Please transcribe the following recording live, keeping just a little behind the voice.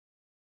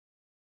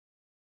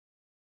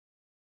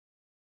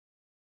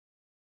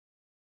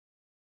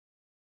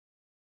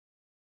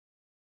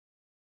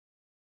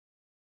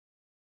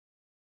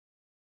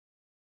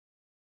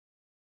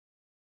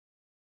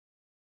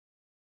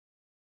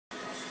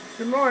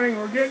Good morning.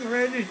 We're getting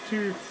ready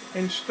to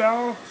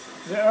install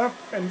the up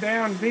and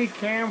down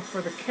V-cam for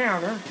the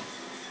counter.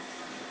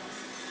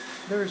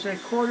 There's a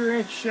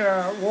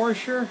 1/4-inch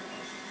washer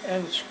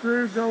and the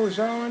screw goes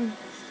on.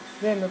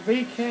 Then the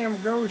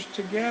V-cam goes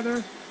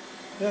together.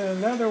 Then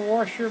another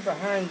washer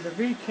behind the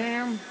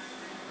V-cam.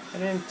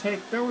 And then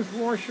take those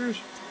washers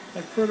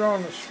and put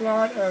on the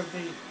slot of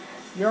the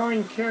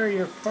yarn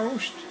carrier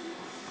post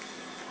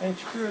and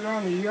screw it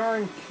on the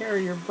yarn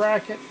carrier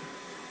bracket.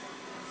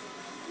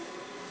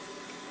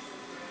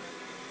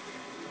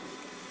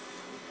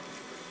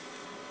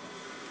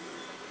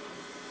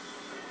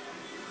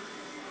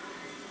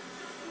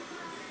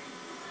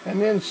 And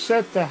then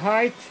set the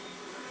height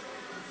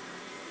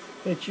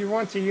that you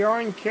want the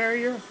yarn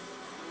carrier.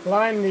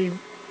 Line the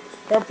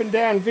up and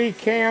down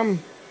V-cam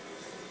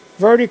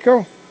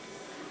vertical,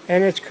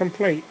 and it's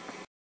complete.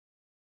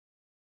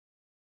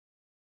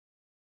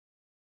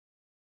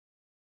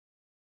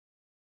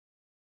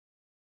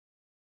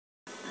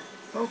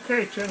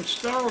 Okay, to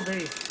install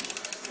the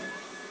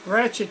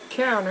ratchet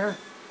counter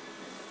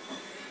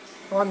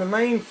on the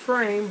main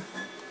frame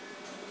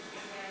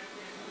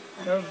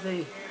of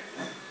the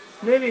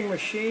knitting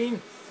machine,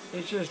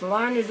 is just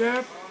line it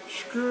up,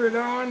 screw it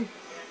on,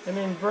 and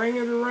then bring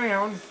it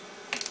around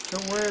to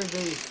where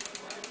the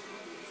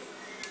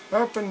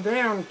up and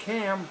down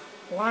cam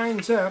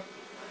lines up,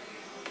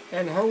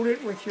 and hold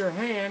it with your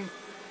hand,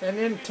 and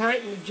then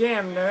tighten the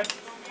jam nut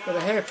with a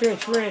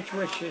 1/2-inch wrench,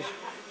 which is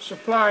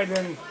supplied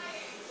in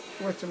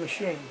with the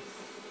machine.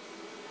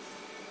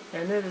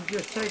 And it'll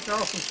just take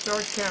off and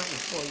start counting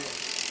for you.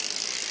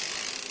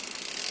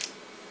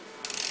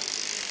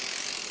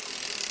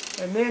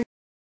 And then